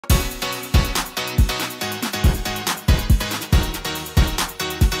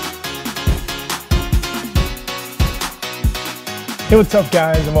Hey, what's up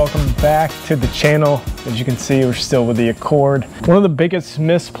guys, and welcome back to the channel. As you can see, we're still with the Accord. One of the biggest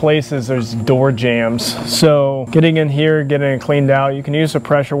missed places is door jams. So getting in here, getting it cleaned out, you can use a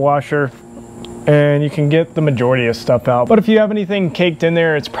pressure washer and you can get the majority of stuff out. But if you have anything caked in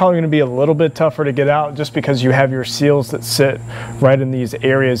there, it's probably going to be a little bit tougher to get out just because you have your seals that sit right in these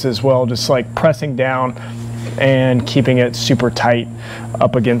areas as well, just like pressing down and keeping it super tight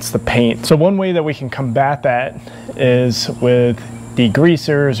up against the paint. So one way that we can combat that is with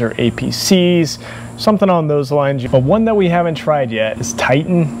degreasers or APCs, something on those lines. But one that we haven't tried yet is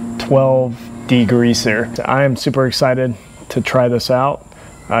Titan 12 degreaser. I am super excited to try this out.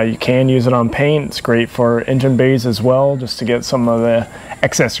 You can use it on paint. It's great for engine bays as well, just to get some of the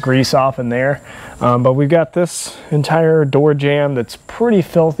excess grease off in there. But we've got this entire door jamb that's pretty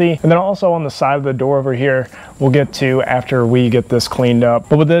filthy. And then also on the side of the door over here, we'll get to after we get this cleaned up.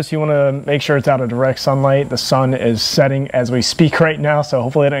 But with this, you want to make sure it's out of direct sunlight. The sun is setting as we speak right now, so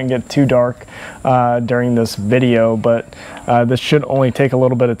hopefully it didn't get too dark during this video, but this should only take a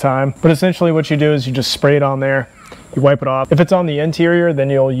little bit of time. But essentially what you do is you just spray it on there. You wipe it off. If it's on the interior, then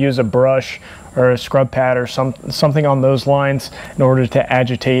you'll use a brush or a scrub pad or something on those lines in order to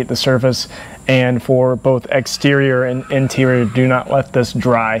agitate the surface. And for both exterior and interior, do not let this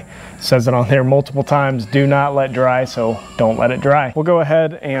dry. It says it on there multiple times, do not let dry, so don't let it dry. We'll go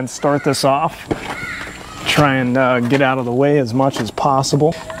ahead and start this off. Try and get out of the way as much as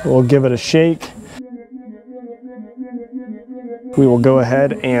possible. We'll give it a shake. We will go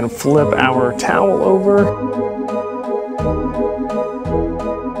ahead and flip our towel over.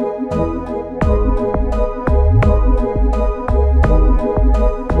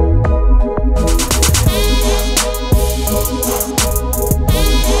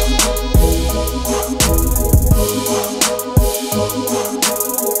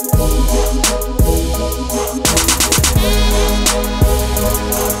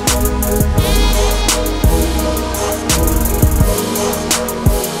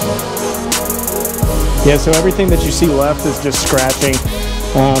 Yeah, so everything that you see left is just scratching.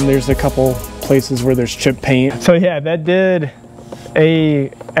 There's a couple places where there's chip paint. So yeah, that did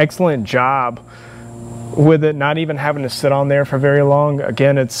an excellent job with it not even having to sit on there for very long.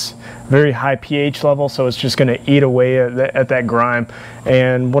 Again, it's very high pH level, so it's just going to eat away at that grime.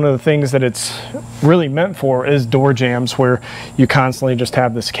 And one of the things that it's really meant for is door jams, where you constantly just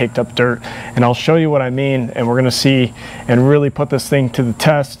have this caked up dirt. And I'll show you what I mean, and we're going to see and really put this thing to the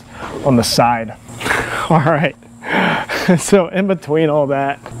test on the side. All right, so in between all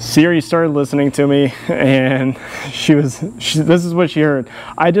that, Siri started listening to me, and this is what she heard.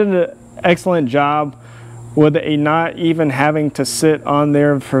 I did an excellent job with a not even having to sit on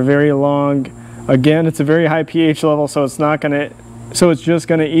there for very long. Again, it's a very high pH level, so it's just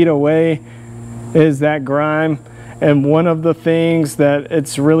gonna eat away is that grime. And one of the things that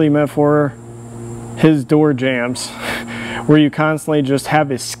it's really meant for is door jams, where you constantly just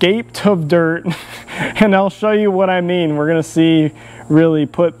have escaped of dirt. And I'll show you what I mean. We're gonna see really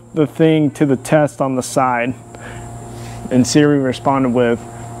put the thing to the test on the side. And Siri responded with,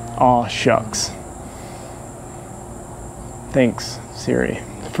 "Aw, shucks." Thanks, Siri,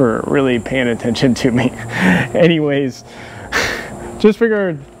 for really paying attention to me. Anyways, just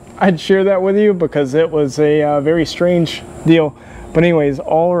figured I'd share that with you because it was a very strange deal. But anyways,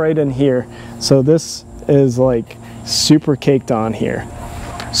 all right in here. So this is like super caked on here.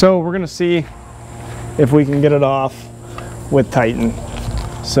 So we're gonna see if we can get it off with Titan.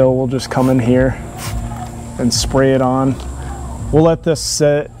 So we'll just come in here and spray it on. We'll let this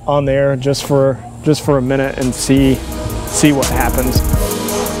sit on there just for a minute and see what happens.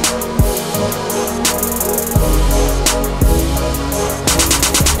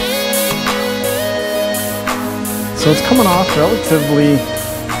 So it's coming off relatively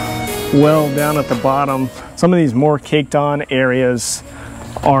well down at the bottom. Some of these more caked on areas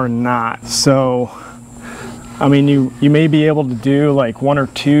are not. So I mean, you may be able to do like 1 or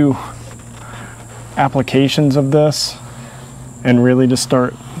 2 applications of this and really just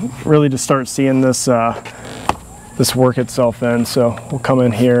start seeing this this work itself in. So we'll come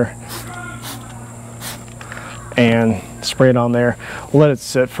in here and spray it on there. We'll let it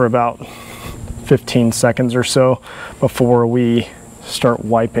sit for about 15 seconds or so before we start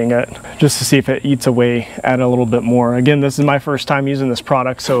wiping it, just to see if it eats away at it a little bit more. Again, this is my first time using this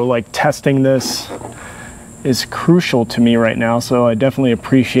product, so like testing this is crucial to me right now, so I definitely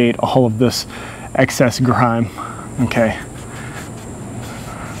appreciate all of this excess grime. Okay.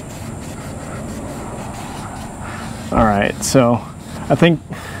 All right, so I think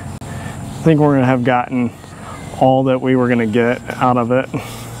we're gonna have gotten all that we were gonna get out of it.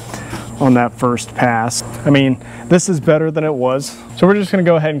 on that first pass. I mean, this is better than it was. So we're just gonna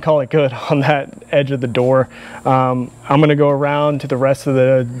go ahead and call it good on that edge of the door. I'm gonna go around to the rest of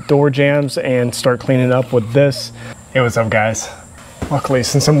the door jambs and start cleaning up with this. Hey, what's up guys? Luckily,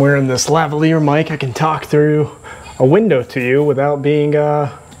 since I'm wearing this lavalier mic, I can talk through a window to you without being,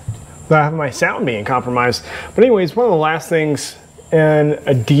 without having my sound being compromised. But anyways, one of the last things in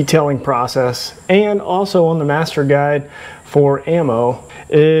a detailing process and also on the master guide for ammo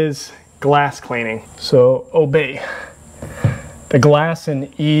is glass cleaning. So obey the glass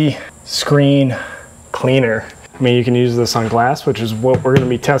and E screen cleaner. I mean, you can use this on glass, which is what we're going to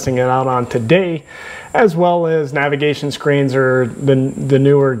be testing it out on today, as well as navigation screens or the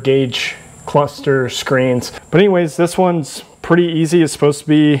newer gauge cluster screens. But anyways, this one's pretty easy. It's supposed to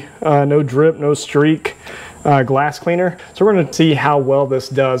be no drip, no streak glass cleaner. So we're going to see how well this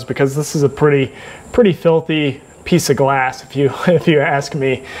does, because this is a pretty filthy piece of glass if you ask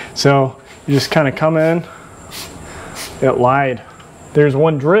me. So you just kind of come in. It lied. There's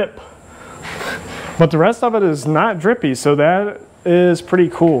one drip, but the rest of it is not drippy, so that is pretty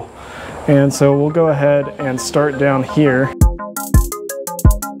cool. And so we'll go ahead and start down here.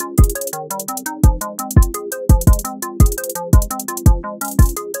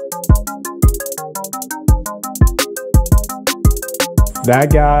 That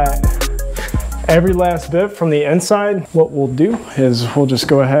got every last bit from the inside. What we'll do is we'll just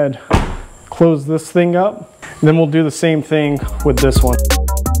go ahead, close this thing up, and then we'll do the same thing with this one.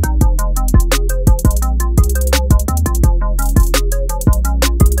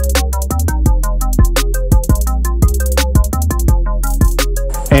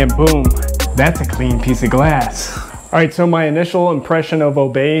 And boom, that's a clean piece of glass. All right, so my initial impression of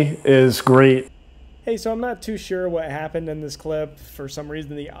Obey is great. Hey, so I'm not too sure what happened in this clip. For some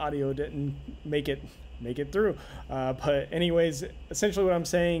reason, the audio didn't make it through. But anyways, essentially what I'm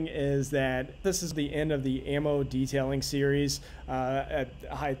saying is that this is the end of the ammo detailing series.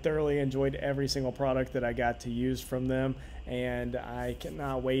 I thoroughly enjoyed every single product that I got to use from them, and I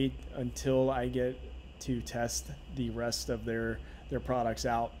cannot wait until I get to test the rest of their products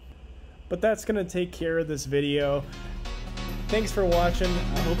out. But that's gonna take care of this video. Thanks for watching.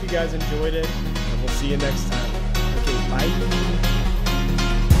 I hope you guys enjoyed it, and we'll see you next time. Okay, bye.